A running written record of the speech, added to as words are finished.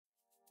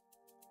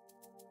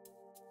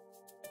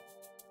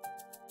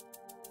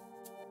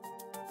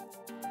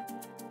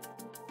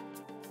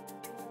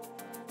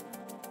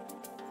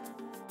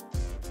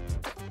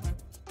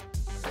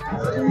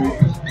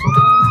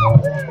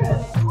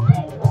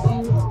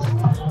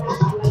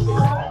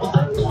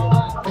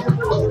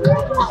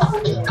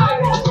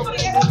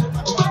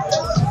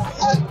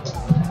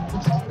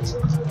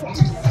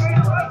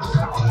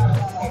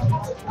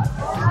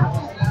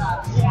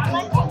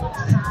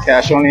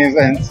Cash only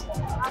events.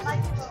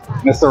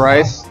 Mr.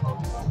 Rice,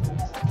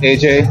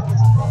 AJ,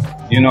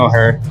 you know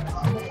her.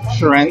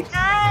 Shrent.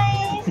 Hi.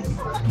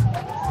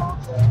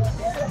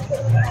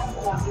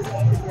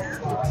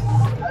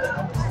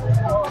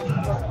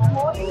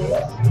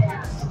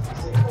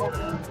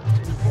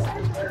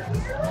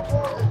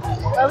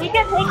 Well, we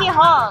can take it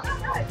home.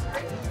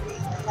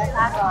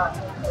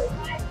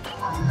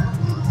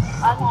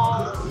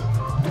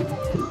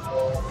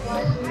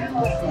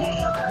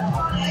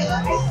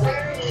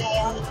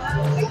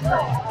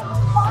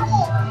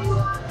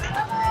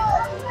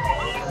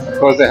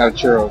 Suppose they have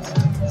churros.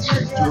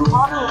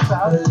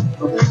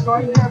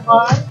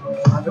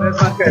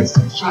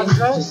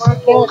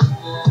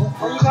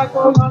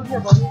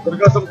 We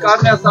got some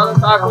carne asada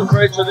tacos,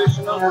 very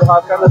traditional. We have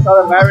carne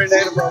asada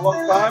marinated for a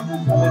long time,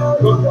 and then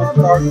cooked on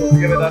charcoal to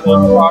give it that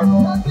little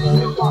charcoal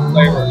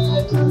flavor.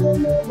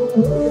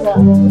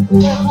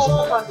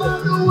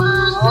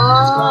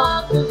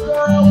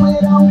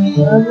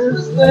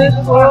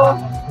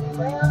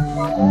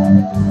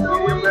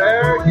 Medium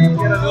rare, you can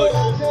get a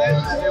little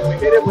juiciness, and then we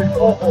hit it with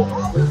coco,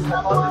 which is a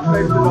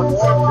concentration of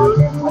orange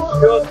juice,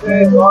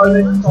 sugar,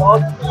 garlic,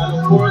 salt, and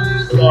of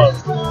course, love.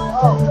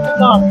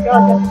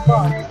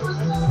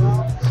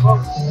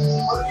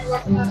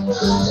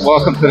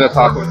 Welcome to the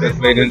taco fest,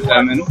 ladies and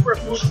gentlemen. Super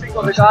food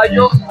pico de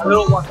gallo, a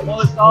little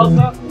guacamole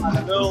salsa, and a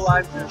little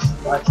lime juice.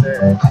 That's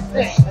it.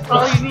 That's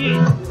all you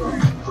need.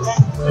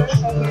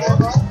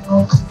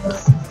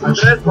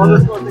 Andres,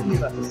 underscore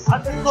tequila.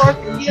 Underscore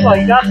tequila,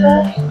 you got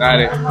that? Got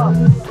it.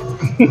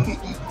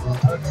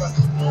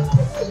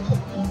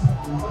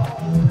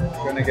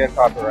 We're gonna get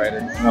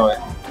copyrighted, you know it.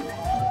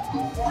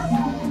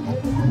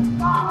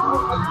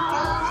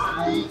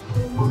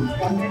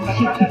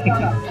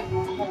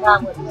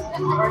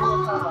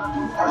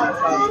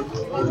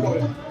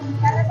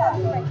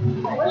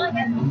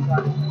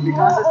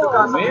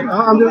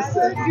 I'm just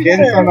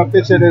getting some of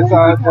picture of this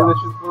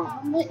delicious food.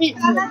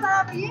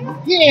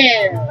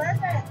 Yeah.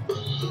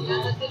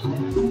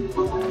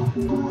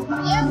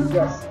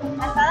 Yes.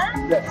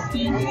 Yes.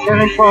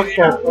 Getting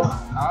closer.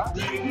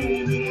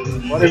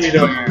 What are we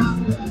doing here?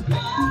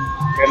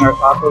 Getting our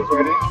tacos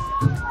ready?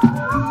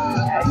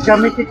 It's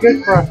gonna make it good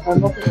for us.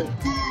 Look at it.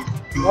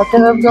 Look at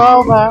them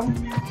go, man.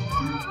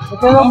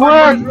 Look at them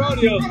work.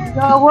 You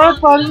gotta work,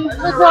 buddy. Look at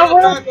that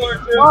work.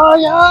 Oh,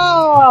 yeah.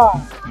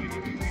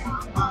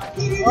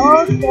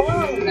 Oh,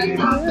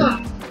 yeah.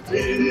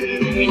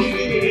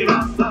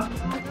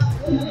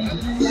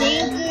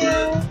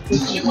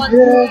 You want to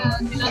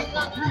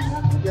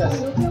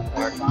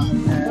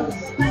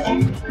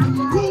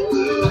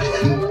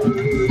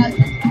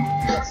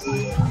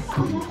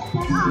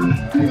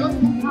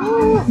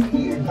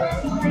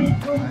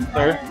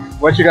Sir,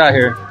 what you got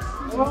here?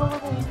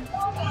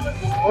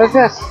 What is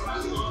this?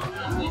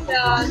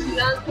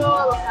 cilantro,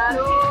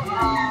 avocado,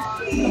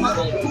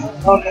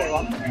 Okay,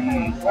 well.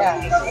 Yeah.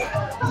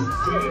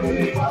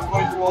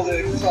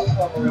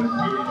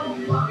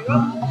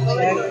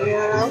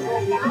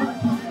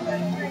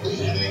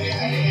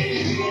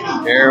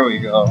 There we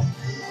go.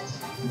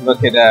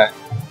 Look at that.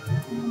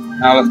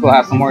 Now let's go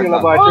have some more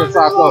About your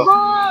taco.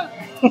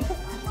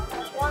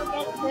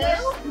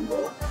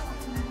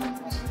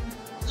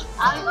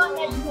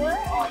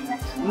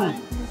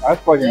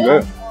 That's fucking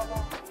good.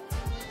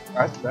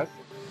 That's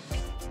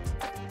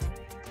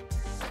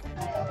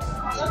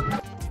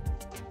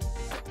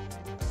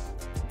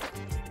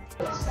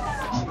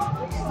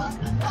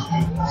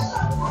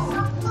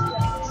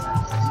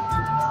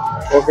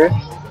okay.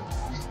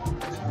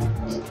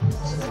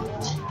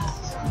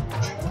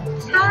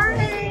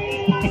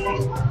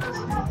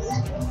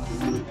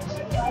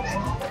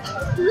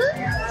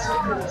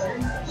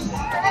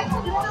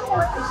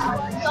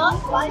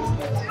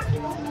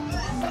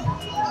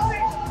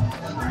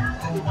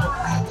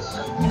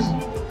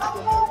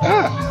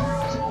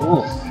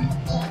 Ooh.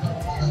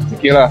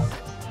 Tequila.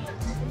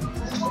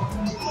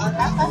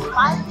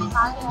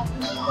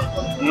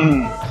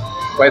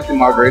 Spicy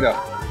margarita.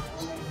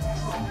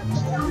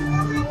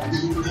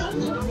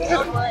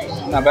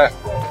 Not bad.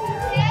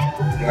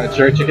 Got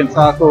your chicken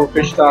taco,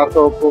 fish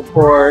taco, pulled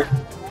pork,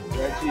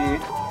 veggie.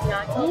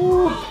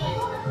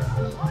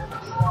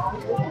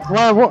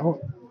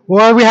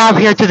 What do we have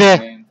here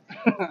today?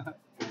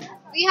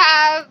 We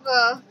have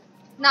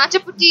nacho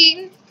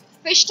poutine,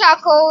 fish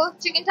taco,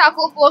 chicken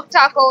taco, pork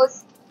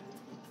tacos.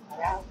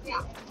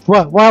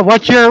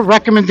 What's your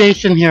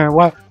recommendation here?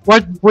 What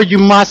would you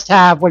must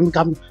have when you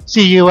come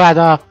see you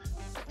at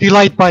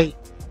Delight Bite?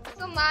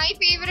 So my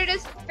favorite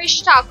is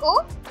fish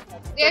taco.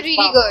 They're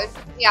really good.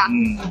 Yeah.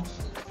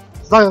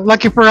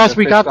 Lucky for us,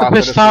 we got the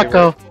fish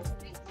taco.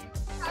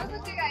 Have a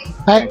good day, guys.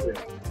 Thank you.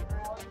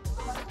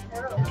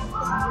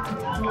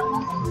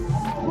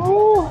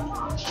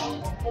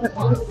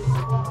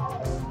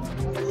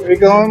 Where you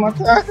going, my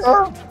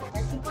taco?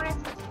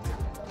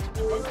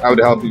 I would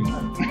help you.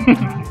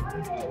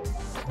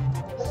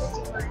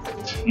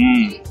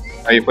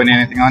 Are you putting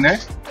anything on there?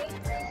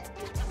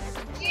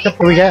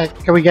 Can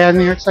we get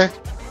in here, sir?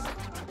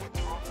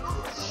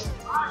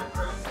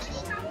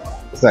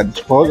 Is that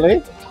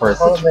Chipotle? Or is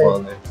it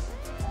Chipotle?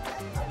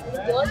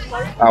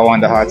 I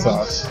want the hot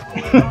sauce.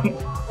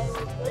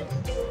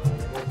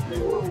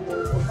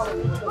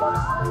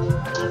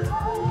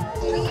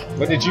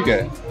 What did you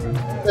get?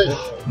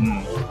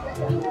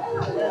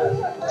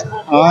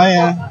 Oh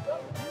yeah.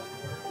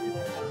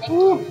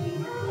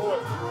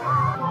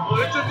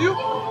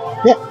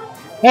 Yeah.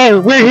 Hey,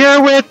 we're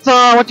here with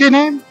what's your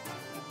name?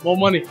 More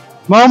money.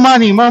 More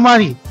money, more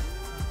money.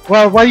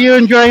 Well, what are you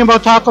enjoying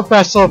about Taco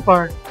Fest so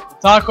far?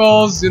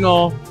 Tacos, you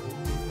know,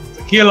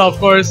 tequila, of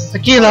course.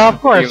 Tequila,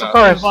 of course, of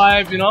course.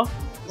 Vibe, you know.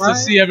 Right. To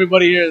see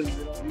everybody here is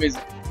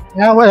amazing.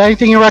 Yeah, what?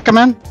 Anything you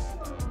recommend?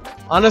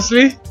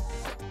 Honestly,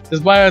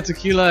 just buy a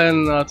tequila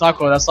and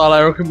taco. That's all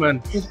I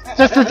recommend. Just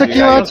the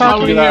tequila, That's what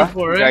we're taco. here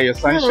for, You right? got your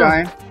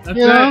sunshine. That's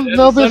You know, a it.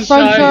 little bit of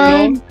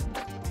sunshine. You know,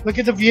 Look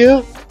at the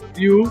view.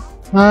 you,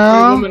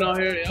 Oh, women out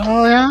here, yeah.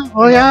 oh yeah,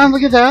 oh yeah.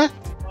 Look at that.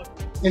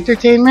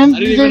 Entertainment. I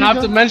didn't even have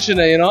to mention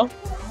it, you know.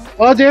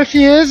 Oh, there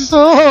she is.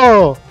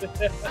 Oh,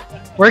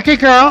 work it,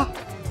 girl.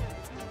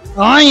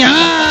 Oh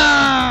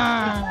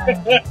yeah.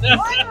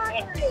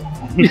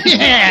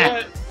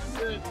 Yeah.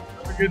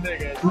 Have a good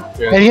day,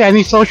 guys.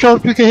 Any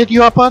socials we can hit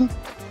you up on?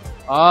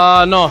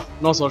 No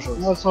socials.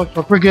 No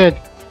socials. We're good.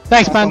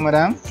 Thanks, Hello, man.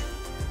 madam.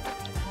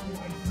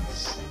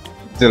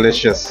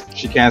 Delicious.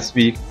 She can't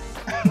speak.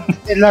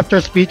 It left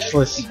her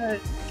speechless.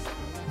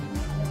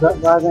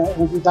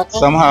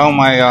 Somehow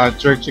my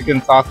jerk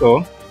chicken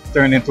taco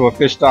turned into a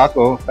fish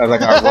taco as I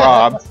got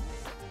robbed.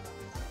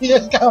 He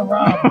just got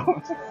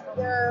robbed.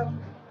 The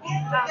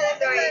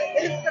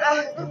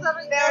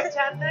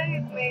horchata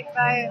is made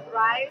by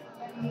rice,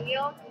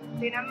 meal,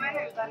 cinnamon,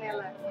 and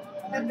vanilla.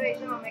 It's a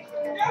traditional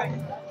Mexican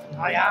dish.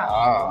 Oh yeah.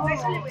 Ah.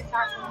 Especially with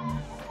tacos.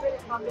 It's really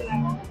popular.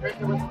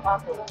 Especially with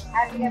tacos.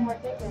 And we get more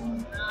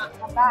chicken.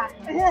 Not bad.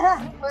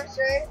 For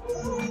sure.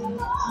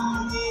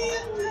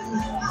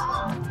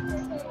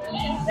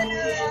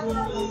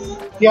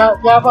 Yeah,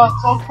 you have a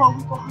social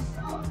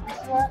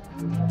media?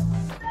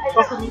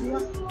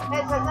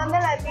 El Sazón de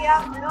la Tía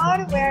Flor.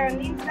 We're on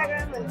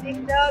Instagram, on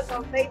TikTok,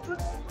 on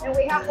Facebook, and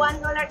we have $1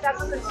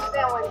 tacos on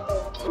Tuesday and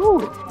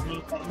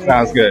Wednesday.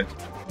 Sounds good.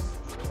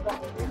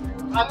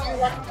 How do you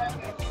recommend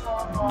it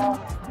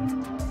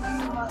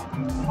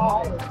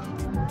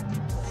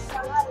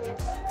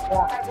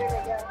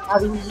How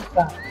do we eat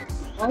that?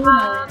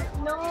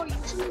 No,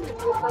 usually we do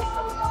like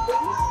some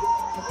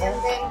toppings, and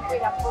then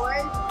with a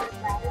fork.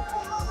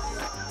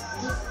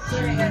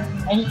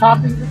 Any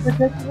toppings in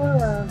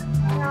particular?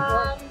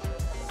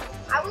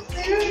 I would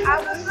suggest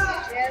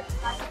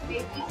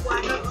maybe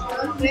one or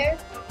two of this.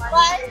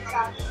 But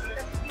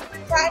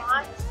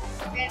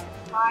then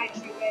try to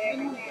get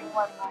everything in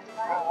one month.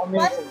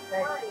 Amazing.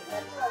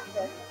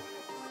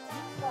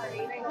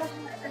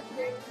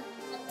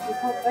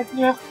 Thank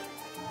you.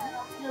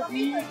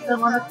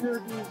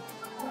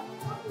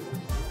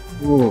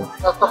 Ooh.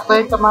 That's the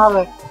plain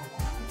tamale.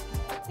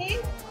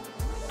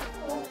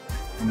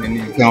 And then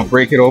you're gonna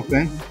break it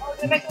open.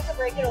 Am I supposed to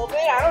break it open?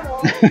 I don't know.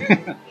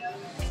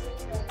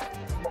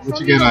 What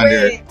you get on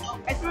there?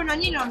 I threw an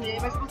onion on it.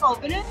 Am I supposed to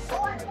open it?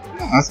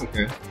 No, that's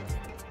okay.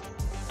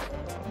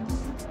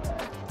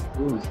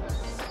 Ooh.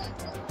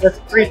 That's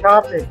 3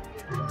 toppings.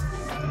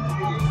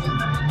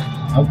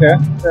 Okay.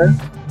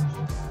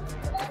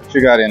 What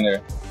you got in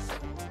there?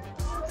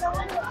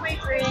 My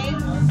drink.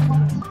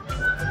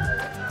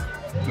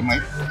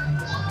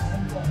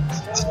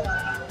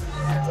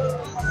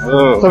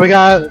 Oh. So we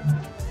got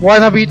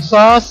wannabe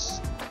sauce,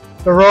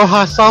 the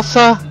roja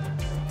salsa,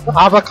 the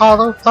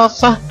avocado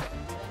salsa,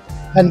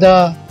 and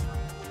the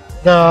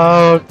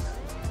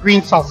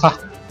green salsa.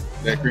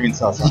 That green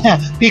salsa. Yeah,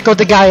 pico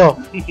de gallo.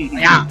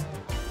 Yeah.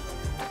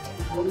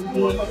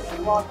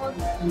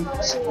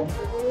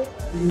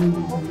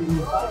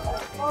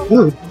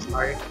 Ooh.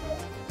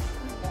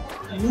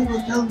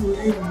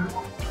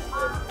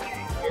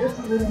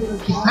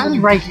 He's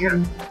standing right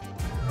here.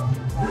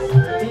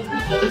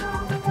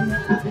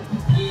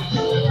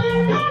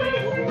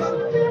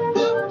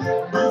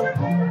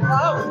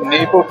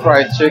 Maple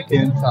fried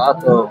chicken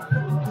taco.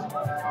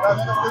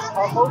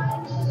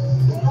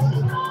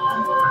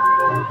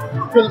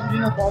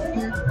 Filipino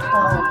barbecue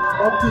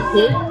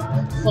cake,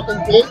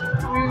 second cake.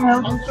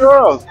 Some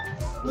churros.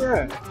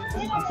 Yeah.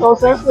 So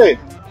sexy.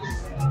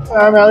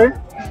 Yeah, Melly.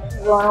 What's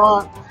going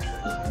on?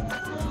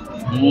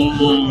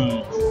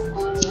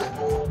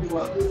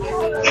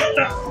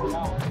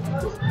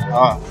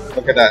 Oh,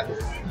 look at that.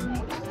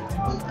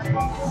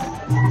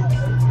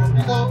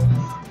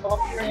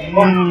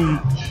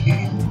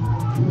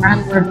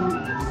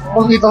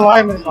 Only the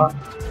lime is on.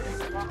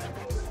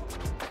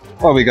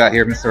 What we got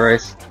here, Mr.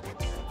 Rice?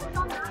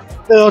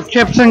 Little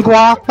chips and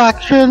guac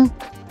action.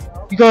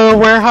 You go to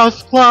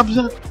warehouse clubs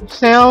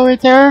sale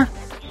right there.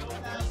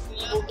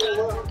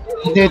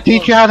 They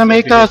teach you how to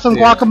make some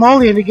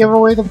guacamole and they give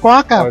away the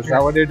guac Oh, is after.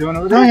 that what they're doing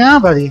over Oh there? yeah,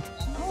 buddy.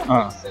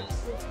 Oh.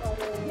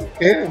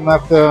 Okay, I'm gonna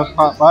have to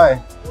pop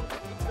by.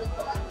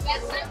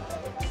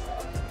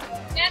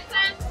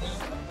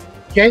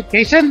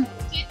 Jason?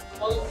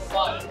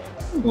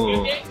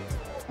 Ooh.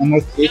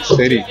 Almost big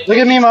city. Look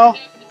at me, Mo.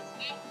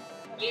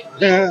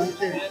 Yeah.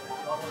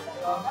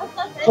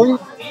 Ooh,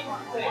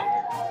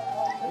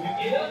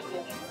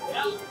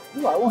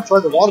 I want to try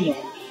the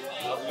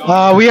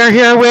watermelon. We are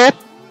here with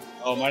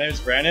Oh, my name is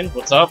Brandon.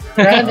 What's up?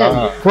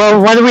 Brandon. Well,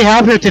 what do we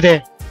have here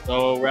today?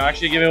 So we're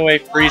actually giving away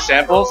free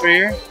samples right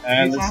here,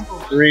 and there's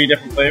 3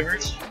 different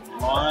flavors: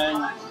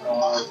 lime,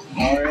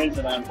 orange,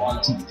 and then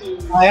lemon.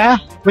 Oh yeah?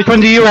 Which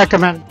one do you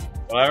recommend?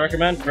 What I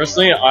recommend,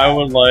 personally, I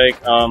would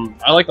like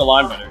I like the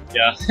lime better.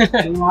 Yeah.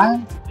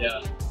 Lime?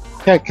 Yeah.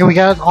 Okay, can we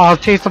get? I'll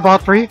taste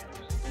about 3.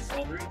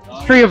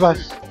 3 of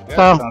us. Yeah,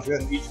 So sounds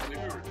good.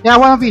 yeah,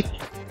 one of each.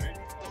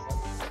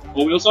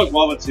 Well, we also have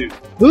guava too.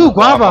 Ooh,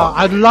 guava!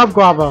 I love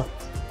guava.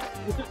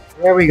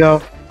 There we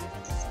go.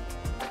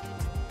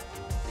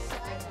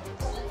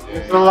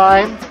 Here's the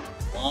lime.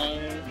 Lime.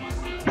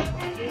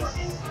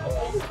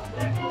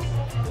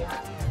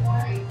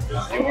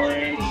 There's the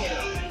orange.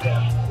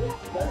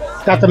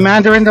 Got the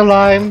mandarin, the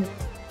lime,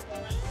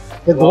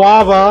 the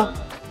guava.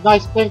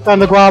 Nice pink on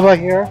the guava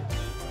here.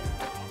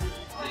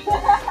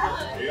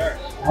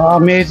 Oh,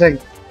 amazing.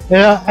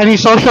 Any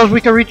socials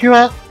we can reach you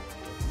at?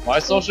 My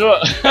social?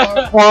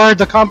 Or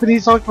the company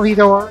social,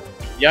 either or?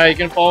 Yeah, you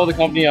can follow the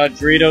company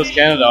Doritos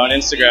Canada on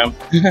Instagram.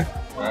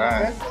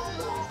 Alright.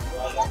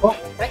 Oh,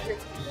 thank you.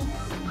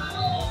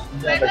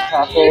 Yeah, the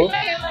tacos.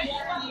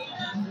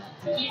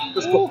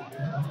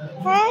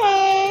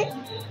 Hey!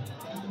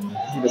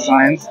 See the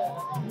signs?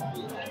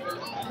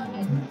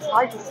 It's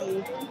hard to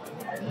see.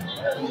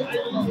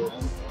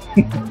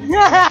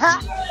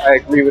 I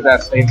agree with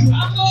that statement.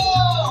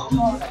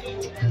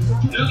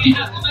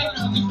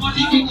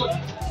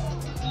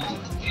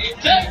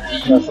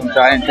 Got some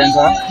giant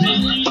ginger.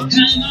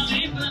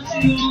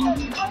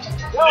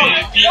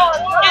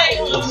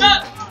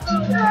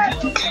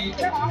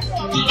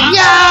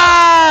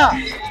 Yeah!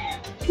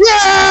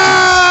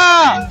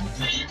 Yeah!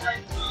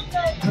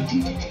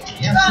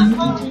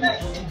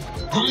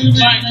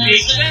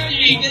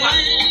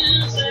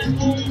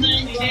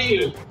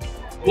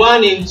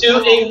 One and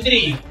 2 and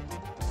 3.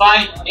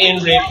 5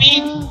 and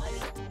repeat.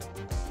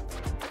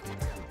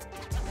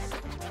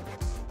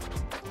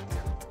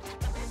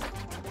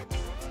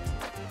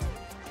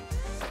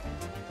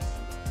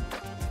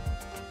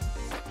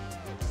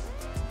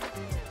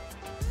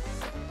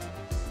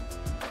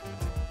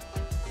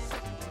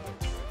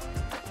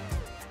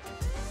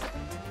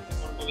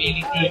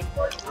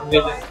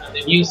 With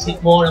the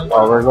music more and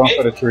more. Oh, we're going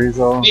for the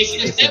chorizo.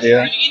 Basic steps,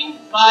 Quesadilla. beginning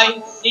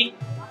 5, 6,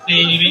 7,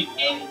 8,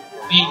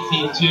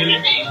 52.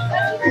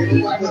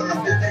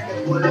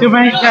 Too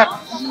many steps.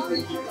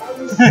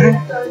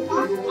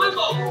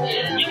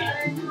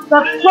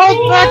 That's so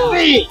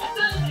sexy!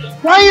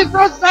 Why are you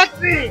so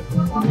sexy?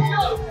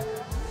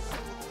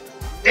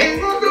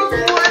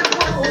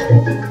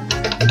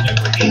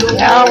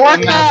 Yeah,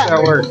 work that!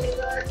 That works.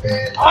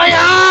 Oh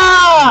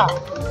yeah!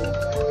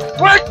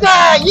 Work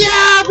that!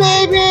 Yeah,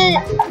 baby!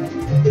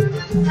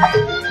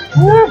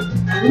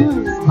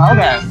 Smell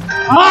that.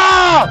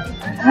 Ah!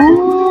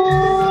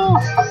 Ooh!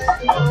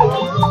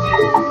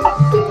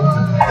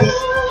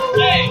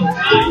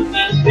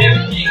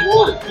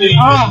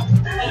 Ah!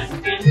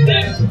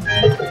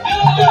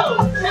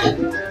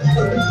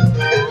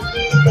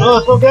 Oh,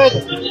 so good!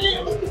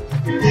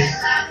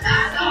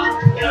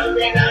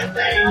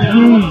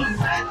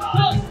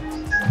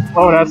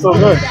 Oh, that's so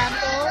good.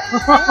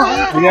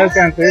 You guys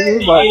can't see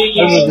me, but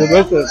this is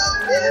delicious.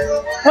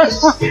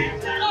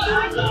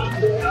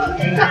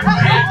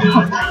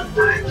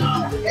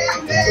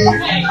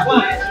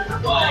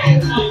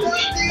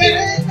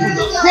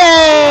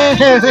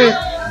 Yay!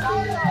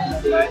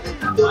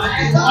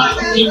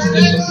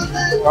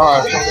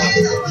 Oh,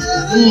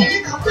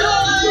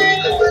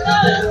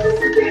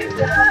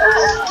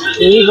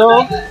 chorizo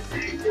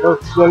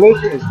looks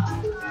delicious.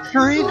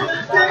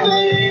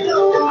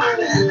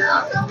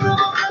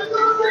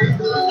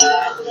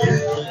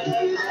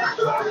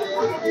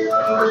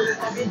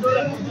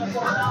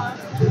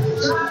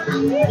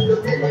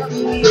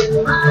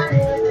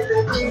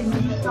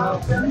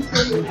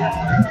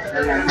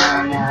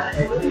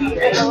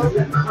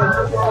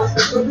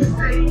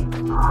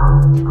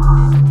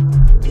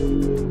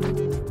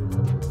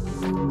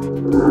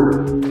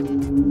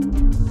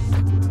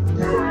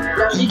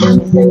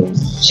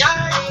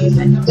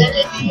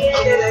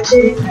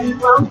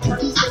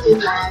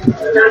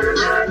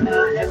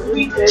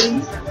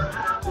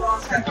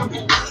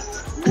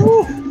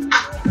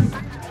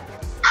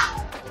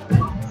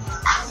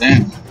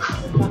 Damn.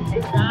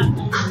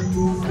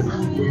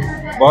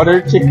 Butter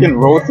chicken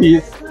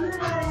rotis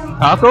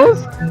tacos?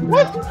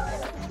 What?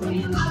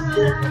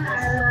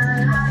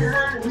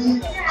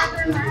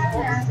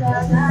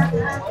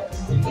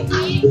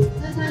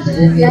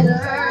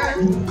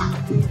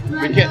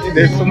 We can't,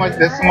 there's so much of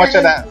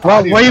that.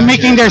 Well, what are you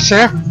making there,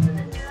 sir?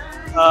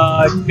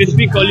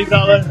 Crispy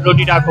cauliflower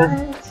roti taco.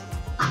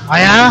 Oh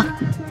yeah?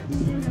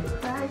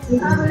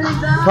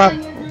 But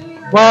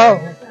Well,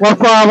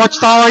 what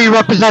style are you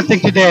representing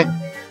today?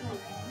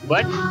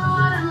 What?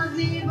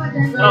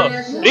 Oh,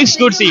 Rick's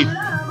Good Seed.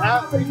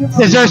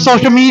 Is there a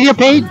social media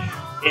page?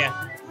 Yeah.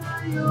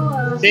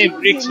 Same,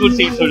 Rick's Good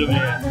Seed social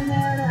media.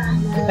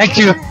 Thank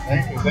you.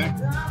 Thank you, thank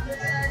you.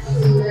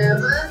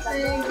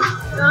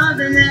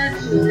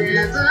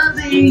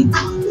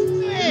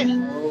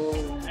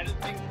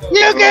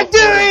 You can do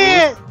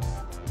it!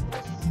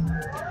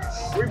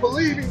 We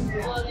believe in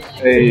you.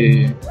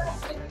 Hey.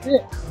 Do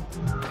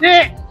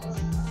it!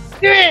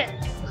 Do it!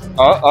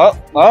 Up.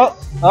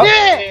 Do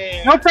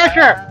it! No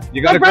pressure!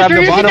 You gotta No grab pressure,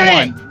 the you can bottom do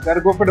one. it. You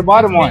gotta go for the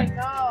bottom one.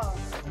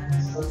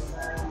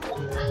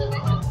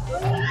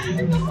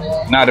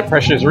 Now the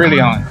pressure's really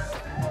on. Do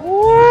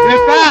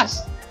it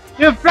fast!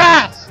 Do it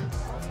fast!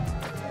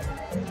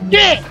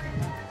 Get it!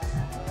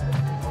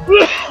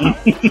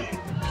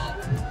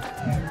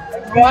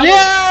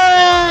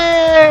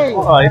 Yay!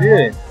 Oh, I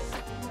did.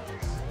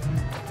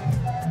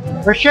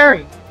 For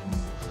Sherry.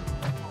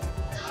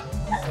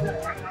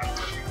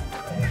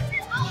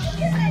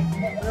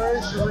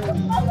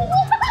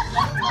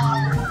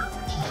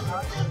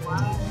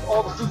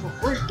 All the super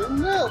free,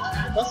 didn't it?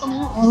 That's something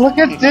else. Look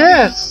at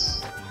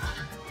this!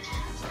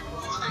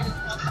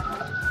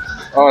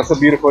 Oh, it's a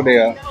beautiful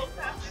day.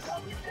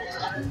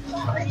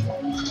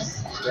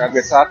 Grab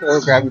your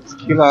taco, grab your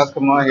tequila,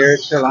 come on here,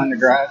 chill on the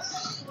grass.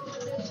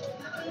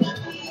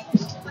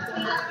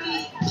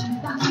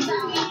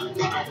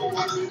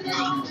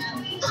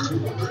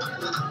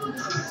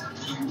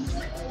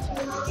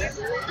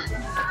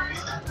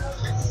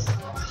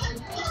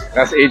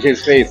 That's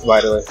AJ's face,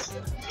 by the way.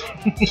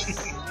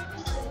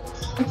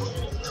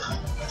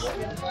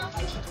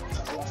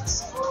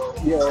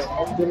 Yeah,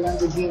 I'm the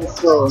Lamborghini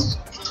store.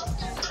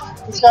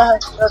 This guy,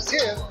 that's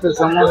it. Because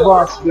I'm a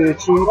boss,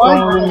 bitch. You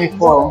playing with me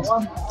for?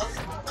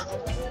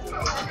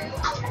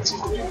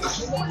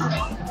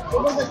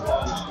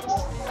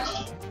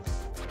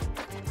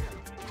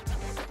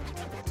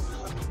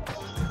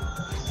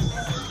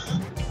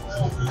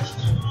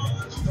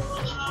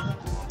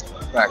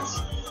 Facts.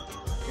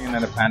 Being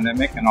in the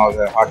pandemic and all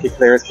the hockey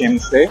players came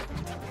to stay,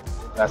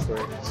 that's where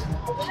it is.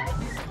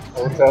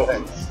 Hotel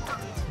X.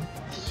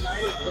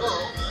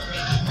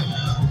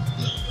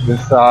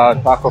 This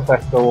taco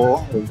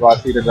festival was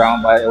brought to the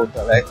ground by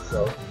Hotel X,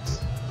 so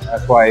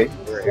that's why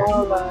we're here.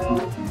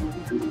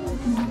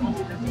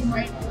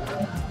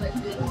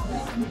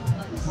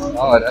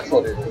 Oh, that's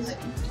what it is.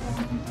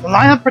 The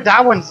lineup for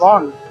that one's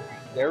long.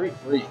 Dairy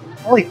free.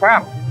 Holy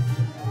crap.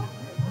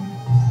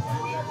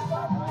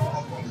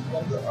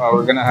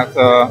 We're gonna have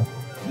to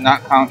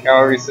not count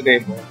calories today,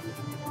 bro.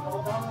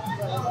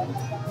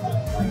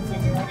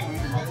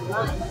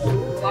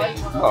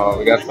 Oh,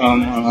 we got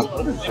some.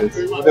 What is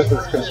this? What is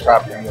this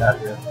construction we have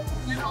here?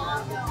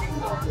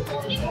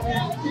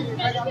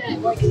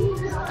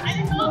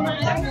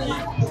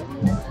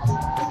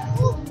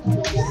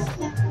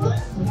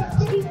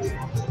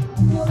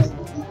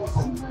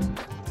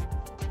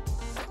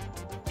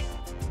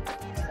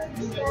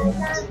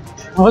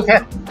 Okay.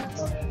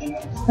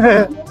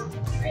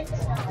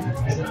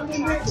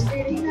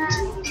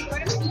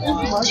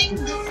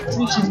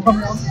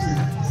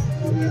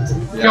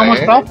 She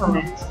almost fell for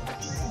me.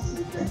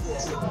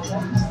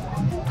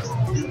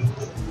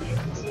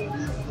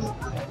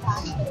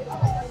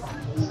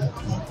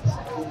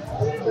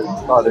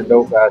 It's called a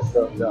dope ass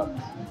stuff.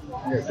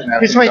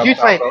 This way, this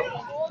way.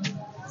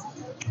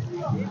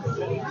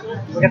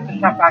 We got the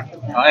chef action.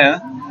 Oh yeah,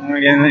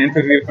 we're getting an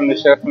interview from the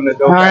chef from the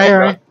dope. All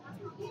right.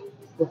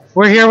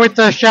 We're here with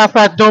the chef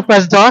at Dope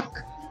as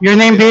Duck. Your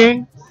name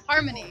being?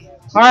 Harmony.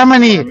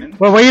 Harmony.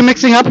 Well, what are you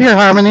mixing up here,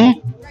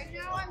 Harmony? Right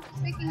now I'm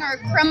just making our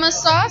crema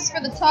sauce for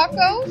the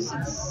tacos.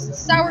 It's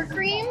sour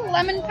cream,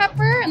 lemon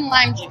pepper, and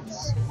lime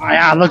juice. Oh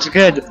yeah, it looks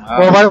good.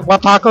 Well,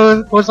 what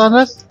taco was on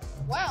this?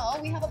 Well,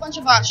 we have a bunch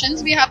of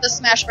options. We have the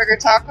smash burger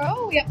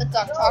taco, we have the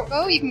duck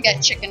taco, you can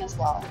get chicken as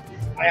well.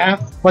 Oh yeah.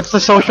 What's the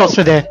socials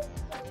today?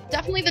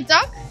 Definitely the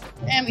duck,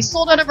 and we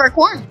sold out of our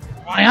corn.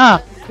 Oh yeah.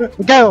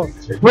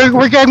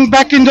 We're getting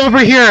back in over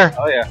here.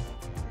 Oh yeah.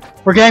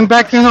 We're getting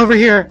back in over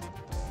here.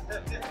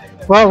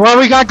 Well, what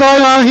we got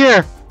going on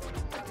here?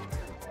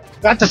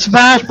 Got the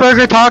smash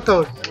burger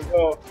tacos.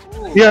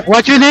 Yeah.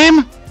 What's your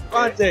name?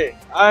 Conte.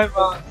 I'm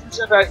sous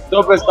chef at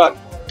Dope as Duck.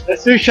 The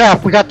sous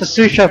chef. We got the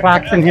sous chef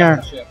action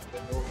here.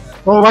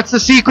 Well, what's the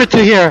secret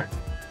to here?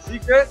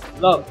 Secret?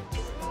 Love.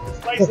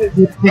 Spices.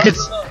 You could,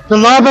 the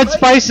love and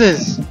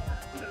spices.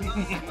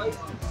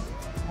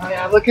 Oh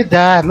yeah, look at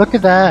that. Look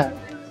at that.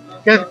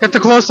 Get the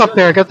close up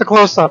there. Get the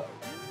close up.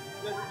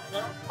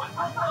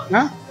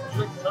 Huh?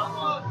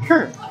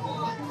 Sure.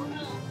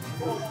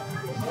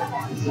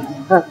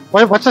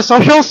 What's the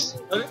socials?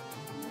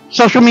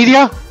 Social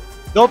media?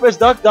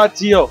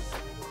 Dopeasduck.to.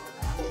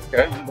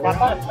 Okay.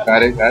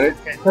 Got it.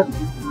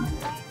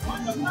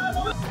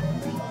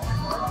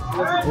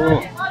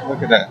 Ooh,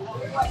 look at that.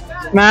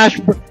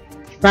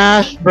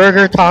 Smash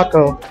burger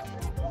taco.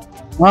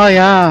 Oh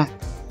yeah.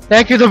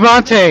 Thank you,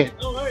 Devante.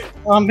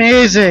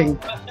 Amazing.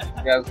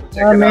 You guys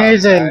check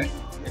Amazing. it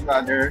out. Check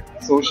out their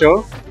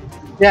social.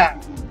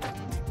 Yeah.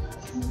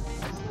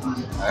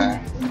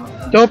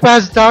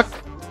 Topaz.to,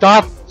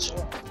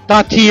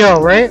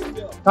 right?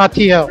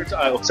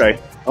 .to. Sorry. I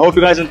hope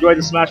you guys enjoyed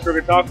the smash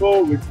burger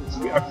taco.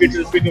 Our feature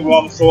this weekend we're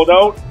almost sold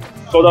out.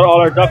 Sold out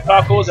all our duck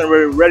tacos, and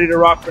we're ready to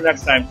rock for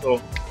next time.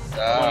 So,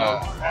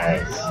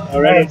 Nice.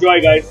 all right, enjoy,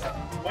 guys.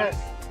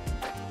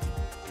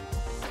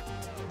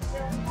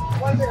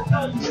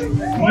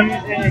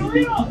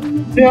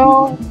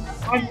 Bill,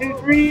 1, 2,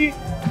 3.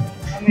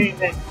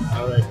 Amazing.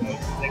 All right, guys.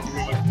 Thank you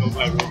very much. No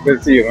problem. Good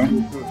to see you,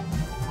 man.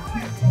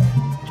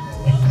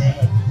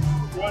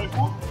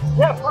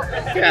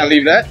 Can't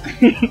leave that.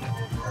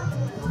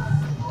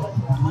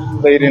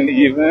 Late in the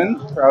evening,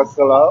 crowd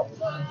still out.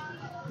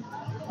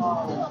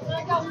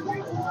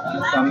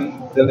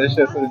 Some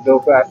delicious and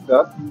dope ass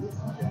stuff.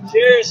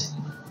 Cheers.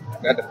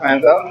 Got the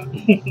fans out.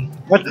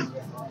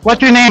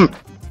 What's your name?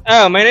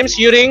 Oh, my name's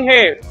Yuring.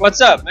 Hey,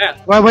 what's up, man?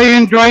 What were you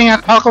enjoying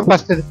at Taco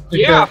Fest?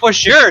 Yeah, for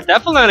sure,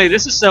 definitely.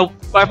 This is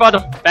by far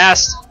the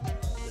best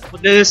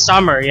this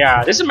summer.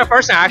 Yeah, this is my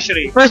first time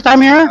actually. First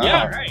time here?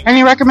 Yeah, right.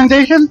 Any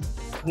recommendations?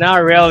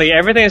 Not really.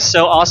 Everything is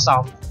so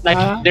awesome.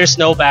 Like, there's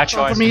no bad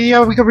choice. Social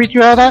media we could reach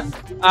you out at?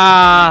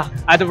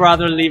 I'd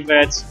rather leave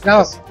it.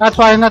 No, that's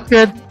fine. That's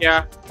good.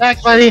 Yeah.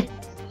 Thanks, buddy.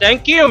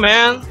 Thank you,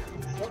 man.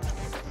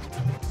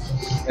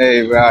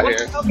 Hey, we're out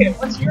here. Okay,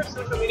 what's your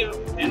social media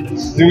handle?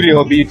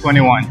 Studio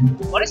B21.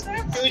 What is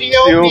that? Studio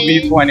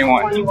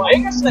B21. Are you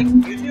guys like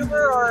YouTuber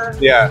or?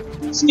 Yeah.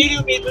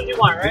 Studio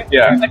B21, right?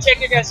 Yeah. I'll check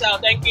you guys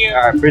out. Thank you.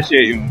 I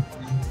appreciate you.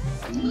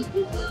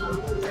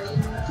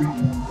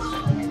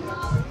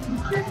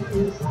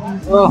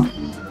 Oh.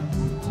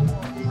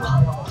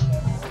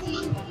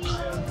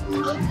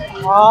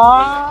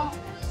 Ah.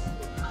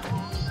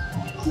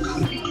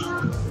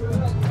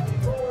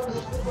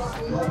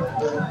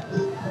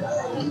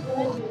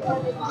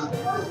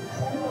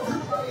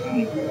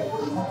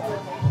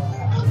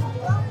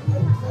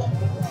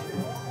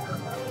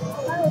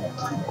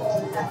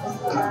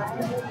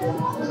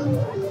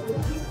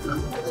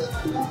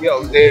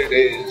 Yo, there it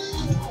is.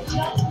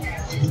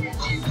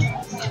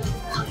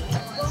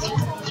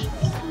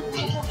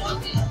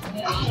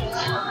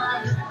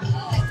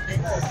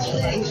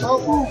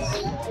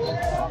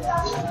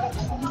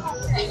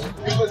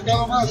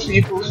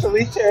 Seafood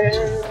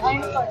ceviche.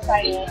 I'm so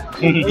excited.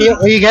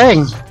 What are you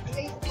getting?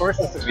 Of course,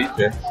 it's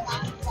ceviche.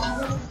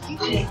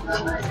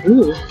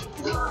 Ooh.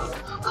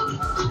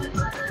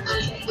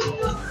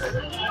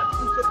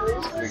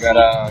 We got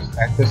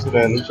access to the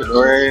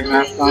luchador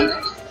mask on.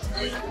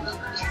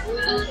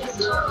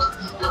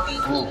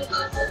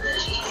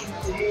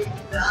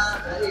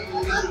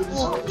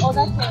 Oh,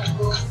 that's it.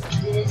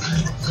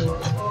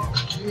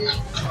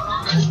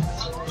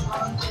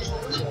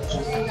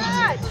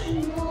 God,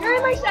 you're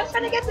in my chef's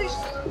trying to get this.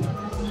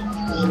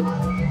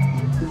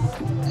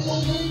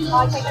 Oh,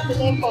 I can't get the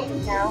name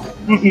focus now.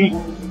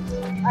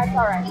 That's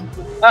alright.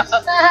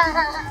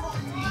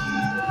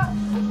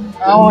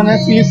 I want to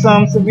see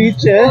some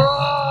ceviche.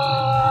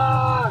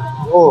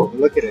 Oh,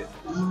 look at it.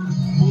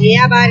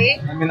 Yeah, buddy.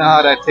 Let me know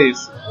how that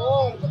tastes.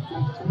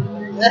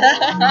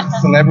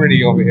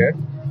 Celebrity over here.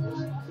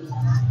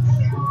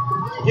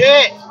 Do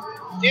it.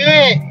 Do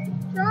it.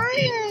 Try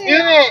it. Do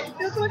it.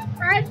 This was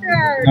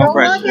pressure. No Don't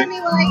pressure. look at me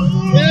when I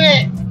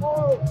eat.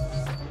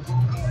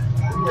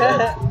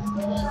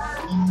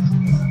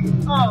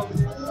 Oh.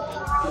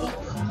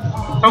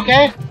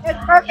 Okay. It's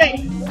perfect.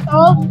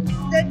 Salt,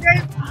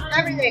 citrus,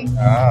 everything.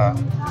 Ah.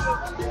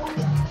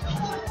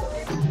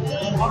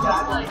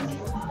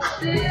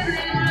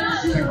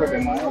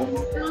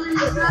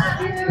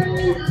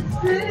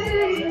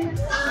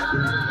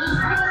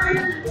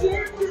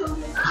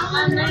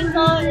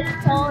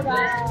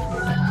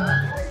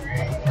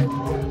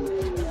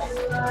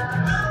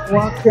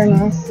 What can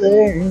I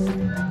say?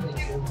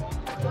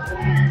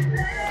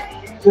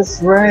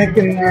 Just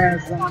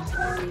recognize I'm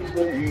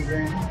baby.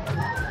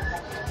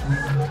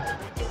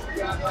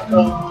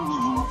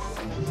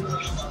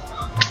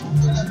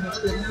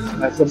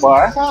 That's a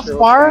bar.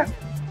 Bar?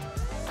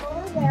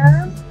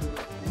 Yeah.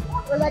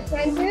 For like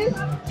tenses,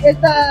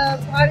 it's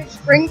a cottage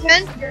spring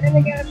tent. You're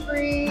gonna get a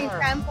free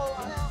sample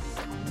of it.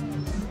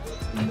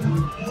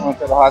 Want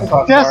to the hot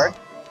sauce Just bar?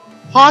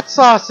 hot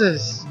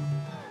sauces.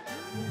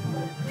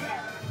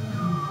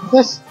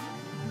 Just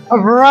a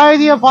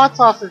variety of hot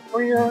sauces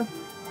for your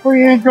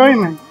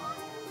enjoyment.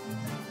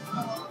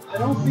 I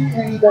don't see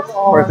any that's on. Of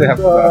course they have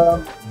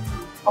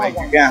like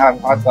you can't have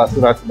hot sauce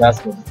without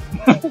Tabasco.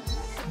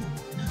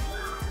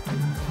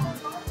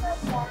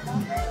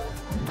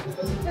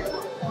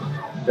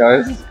 Yeah,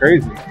 this is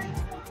crazy.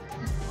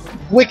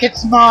 Wicked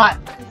smart.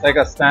 It's like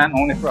a stand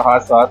only for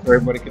hot sauce where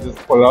everybody can just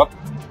pull up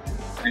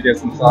and get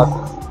some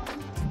sauces.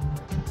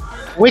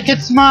 Wicked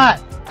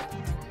smart.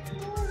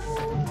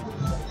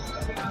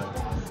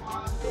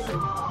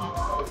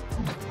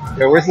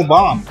 Yeah, where's the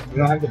bomb? You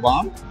don't have the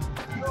bomb?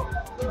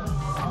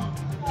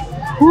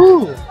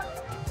 Ooh.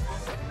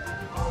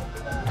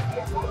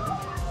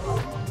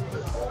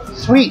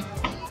 Sweet.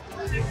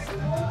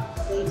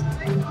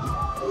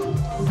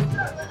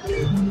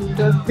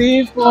 Just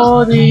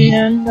before the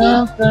end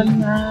of the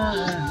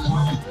night.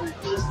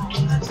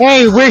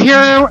 Hey, we're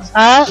here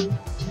at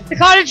The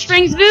Cottage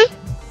Springs booth.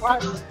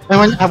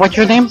 what's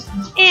your name?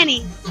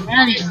 Annie.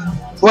 Annie.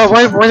 Well,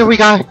 what do we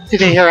got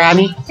today here,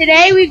 Annie?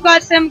 Today we've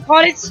got some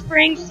Cottage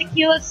Springs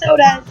tequila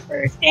sodas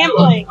for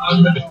sampling.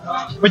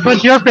 Which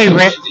one's your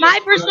favorite? My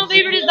personal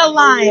favorite is the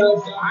lime.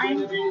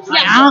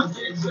 Yeah.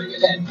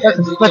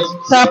 Let's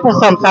sample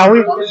some, shall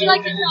we? What would you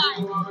like to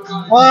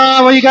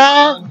try? What you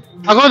got?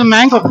 I'll go with the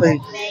mango,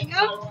 please.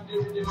 Mango.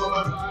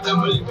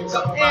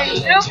 There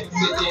you go.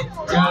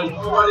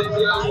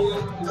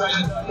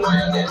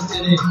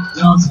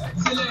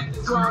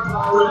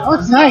 Oh,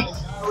 it's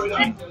nice.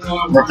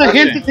 That's a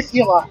hint of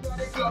tequila.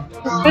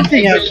 It's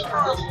hinting it.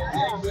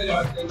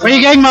 What are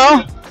you getting,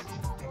 Mo?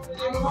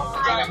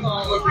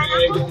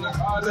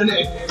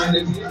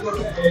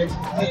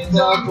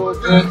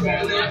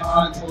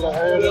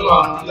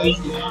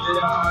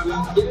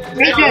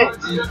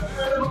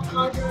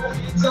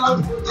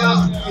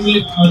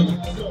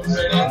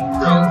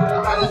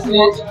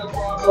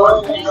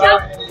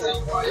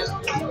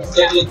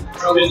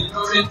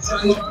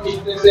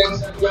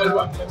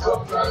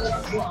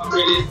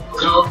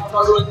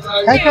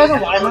 Can I try the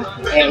lima?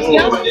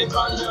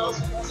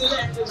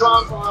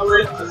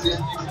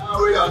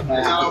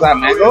 Is that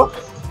mango?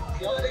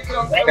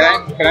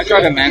 Can I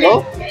try the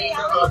mango?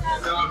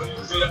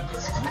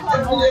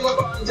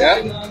 Yeah.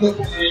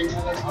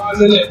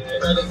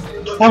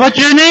 And what's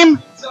your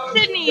name?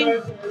 Sydney.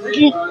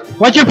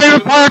 What's your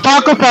favorite part of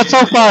Taco Fest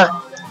so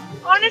far?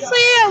 Honestly,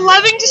 I'm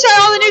loving to try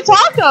all the new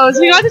tacos.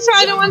 We got to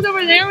try the ones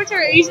over there, which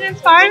are Asian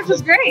inspired, which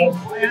was great.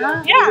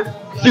 Yeah.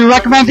 Do you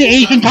recommend the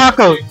Asian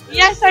tacos?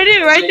 Yes, I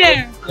do, right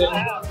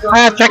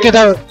there. Check it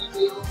out.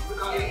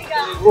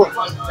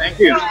 Thank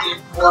you.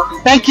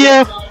 Thank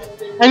you.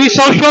 Any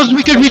socials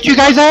we can reach you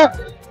guys at?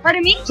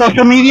 Pardon me?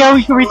 Social media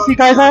we can reach you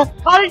guys at?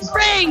 Cottage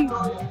Springs.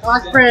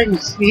 Hot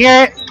Springs. You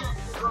hear it?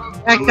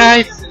 Thanks,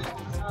 guys.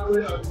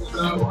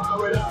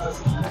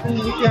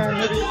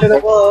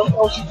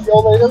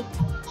 later.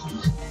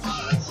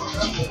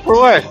 For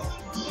what?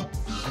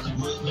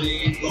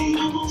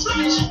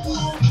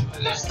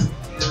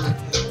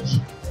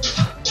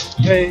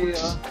 Hey,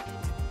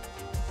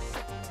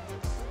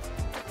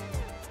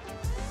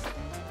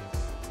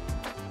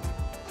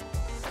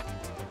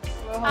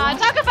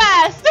 Taco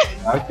Fest.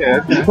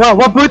 okay. Well,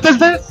 what booth is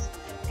this?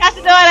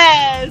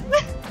 Cazadores.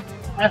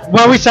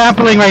 What are we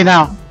sampling right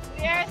now?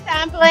 We are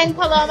sampling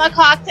Paloma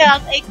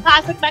cocktails, a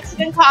classic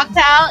Mexican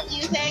cocktail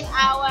using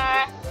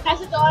our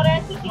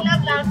Cazadores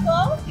tequila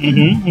blanco,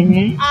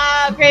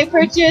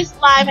 grapefruit juice,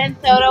 lime, and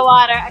soda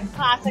water, a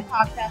classic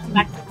cocktail from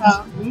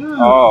Mexico.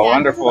 Oh, Yes,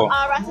 wonderful.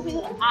 Our recipe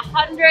is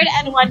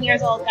 101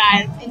 years old,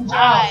 guys. Enjoy.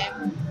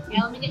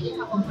 Yeah, let me get you a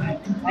couple more.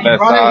 I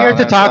brought it here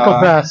to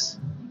Taco Fest.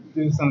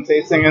 Do some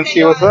tasting and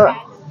see what's up.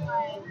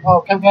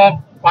 Oh, can we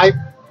have 5?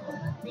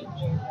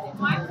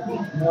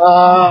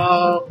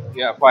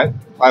 Yeah, five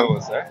of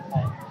us there.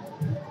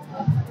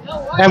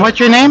 And what's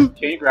your name?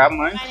 Can you grab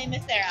mine? My name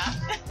is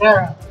Sarah.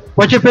 Sarah.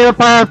 What's your favorite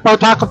part about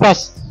Taco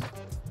Fest?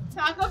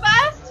 Taco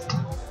Fest?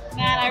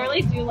 Man, I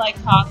really do like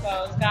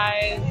tacos,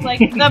 guys. Like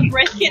the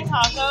brisket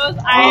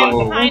tacos,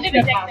 I'm kind of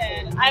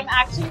addicted. I'm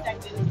actually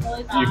addicted. It's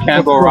really bad. You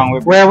can't go wrong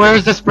with Where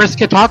is this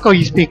brisket taco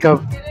you speak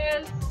of? It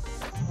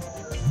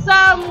is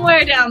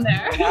somewhere down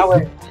there.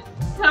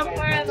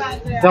 Somewhere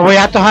back there. So we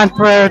have to hunt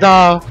for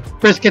the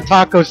brisket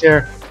tacos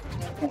here.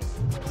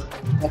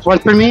 That's one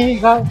for me.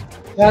 Got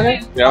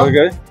it? Yeah, we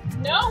good?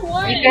 No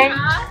worries,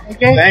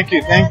 Okay. Thank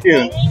you, thank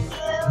you.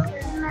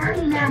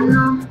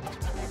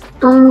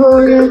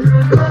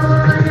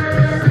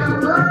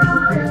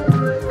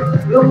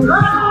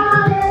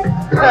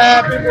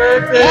 Happy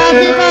birthday!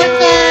 Happy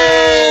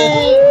birthday!